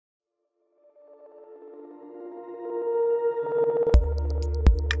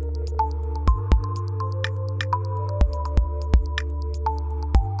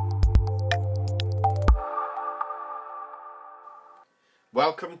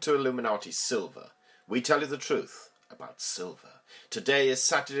Welcome to Illuminati Silver. We tell you the truth about silver. Today is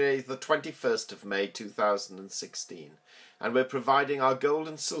Saturday the 21st of May 2016 and we're providing our gold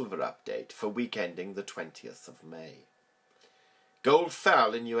and silver update for week ending the 20th of May. Gold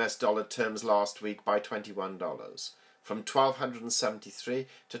fell in US dollar terms last week by $21 from $1,273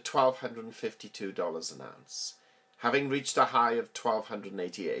 to $1,252 an ounce, having reached a high of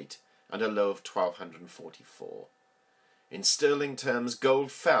 $1,288 and a low of $1,244. In sterling terms,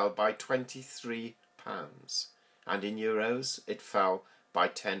 gold fell by £23, and in euros it fell by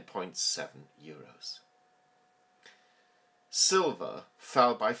 10.7 euros. Silver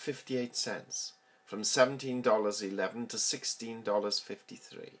fell by 58 cents, from $17.11 to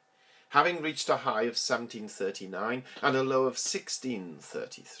 $16.53, having reached a high of $17.39 and a low of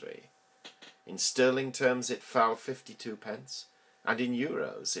 $16.33. In sterling terms it fell 52 pence, and in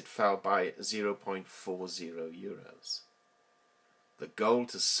euros it fell by 0.40 euros. The gold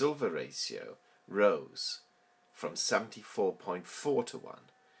to silver ratio rose from 74.4 to 1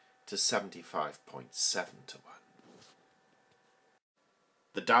 to 75.7 to 1.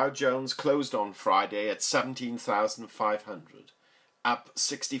 The Dow Jones closed on Friday at 17,500, up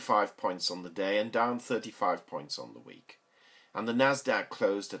 65 points on the day and down 35 points on the week. And the NASDAQ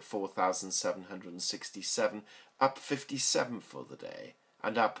closed at 4,767, up 57 for the day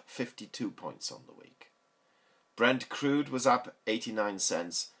and up 52 points on the week. Brent Crude was up 89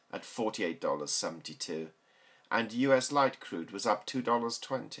 cents at $48.72, and US Light Crude was up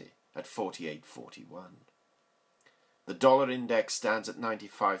 $2.20 at $48.41. The dollar index stands at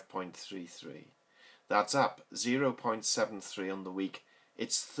 95.33. That's up 0.73 on the week,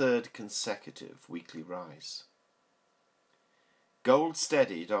 its third consecutive weekly rise. Gold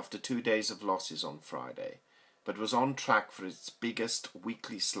steadied after 2 days of losses on Friday, but was on track for its biggest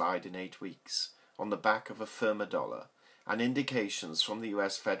weekly slide in 8 weeks, on the back of a firmer dollar and indications from the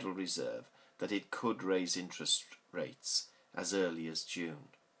US Federal Reserve that it could raise interest rates as early as June.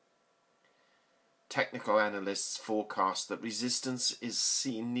 Technical analysts forecast that resistance is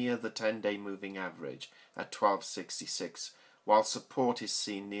seen near the 10-day moving average at 1266, while support is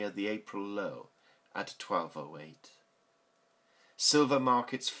seen near the April low at 1208. Silver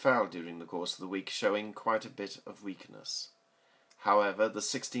markets fell during the course of the week, showing quite a bit of weakness. However, the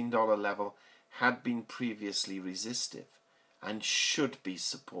 $16 level had been previously resistive and should be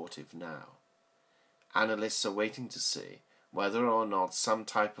supportive now. Analysts are waiting to see whether or not some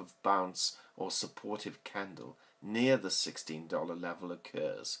type of bounce or supportive candle near the $16 level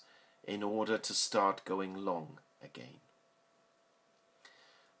occurs in order to start going long again.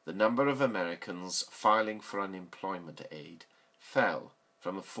 The number of Americans filing for unemployment aid fell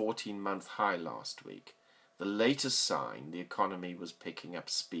from a 14-month high last week, the latest sign the economy was picking up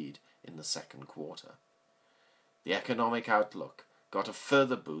speed in the second quarter. The economic outlook got a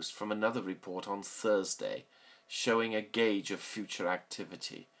further boost from another report on Thursday, showing a gauge of future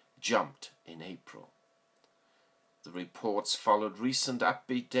activity jumped in April. The reports followed recent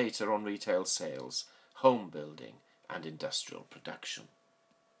upbeat data on retail sales, home building, and industrial production.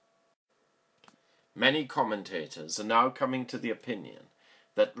 Many commentators are now coming to the opinion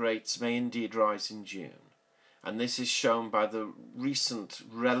that rates may indeed rise in June, and this is shown by the recent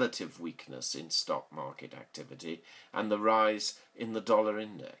relative weakness in stock market activity and the rise in the dollar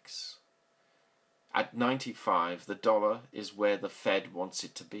index. At 95, the dollar is where the Fed wants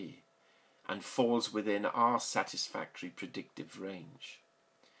it to be and falls within our satisfactory predictive range.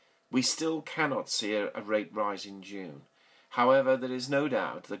 We still cannot see a rate rise in June. However, there is no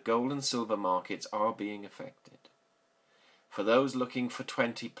doubt that gold and silver markets are being affected. For those looking for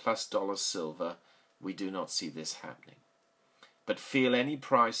 $20+ silver, we do not see this happening, but feel any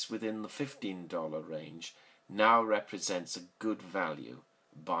price within the $15 range now represents a good value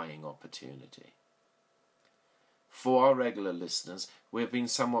buying opportunity. For our regular listeners, we have been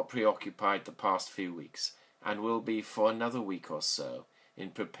somewhat preoccupied the past few weeks and will be for another week or so in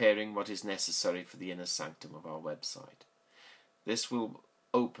preparing what is necessary for the inner sanctum of our website. This will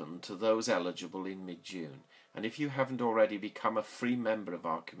open to those eligible in mid-June, and if you haven't already become a free member of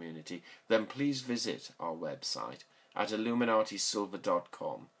our community, then please visit our website at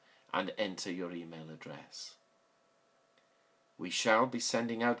illuminatisilver.com and enter your email address. We shall be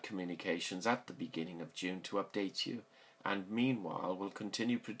sending out communications at the beginning of June to update you, and meanwhile we'll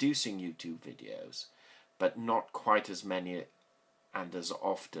continue producing YouTube videos, but not quite as many and as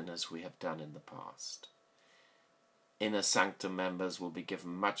often as we have done in the past. Inner Sanctum members will be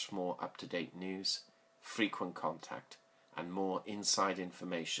given much more up-to-date news, frequent contact, and more inside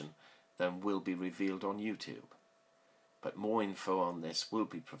information than will be revealed on YouTube. But more info on this will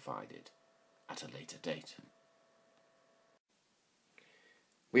be provided at a later date.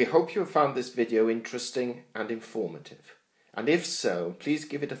 We hope you have found this video interesting and informative, and if so, please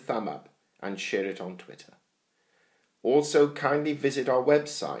give it a thumb up and share it on Twitter. Also, kindly visit our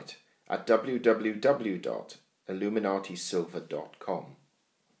website at www.illuminatisilver.com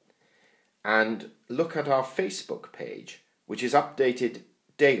and look at our Facebook page, which is updated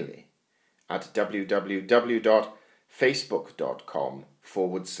daily at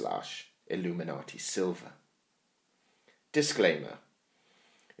www.facebook.com/Illuminati Silver. Disclaimer: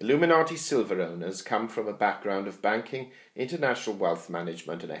 Illuminati Silver owners come from a background of banking, international wealth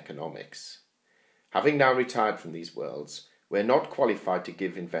management and economics. Having now retired from these worlds, we are not qualified to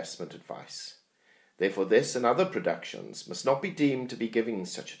give investment advice. Therefore, this and other productions must not be deemed to be giving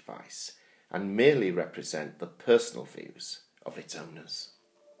such advice and merely represent the personal views of its owners.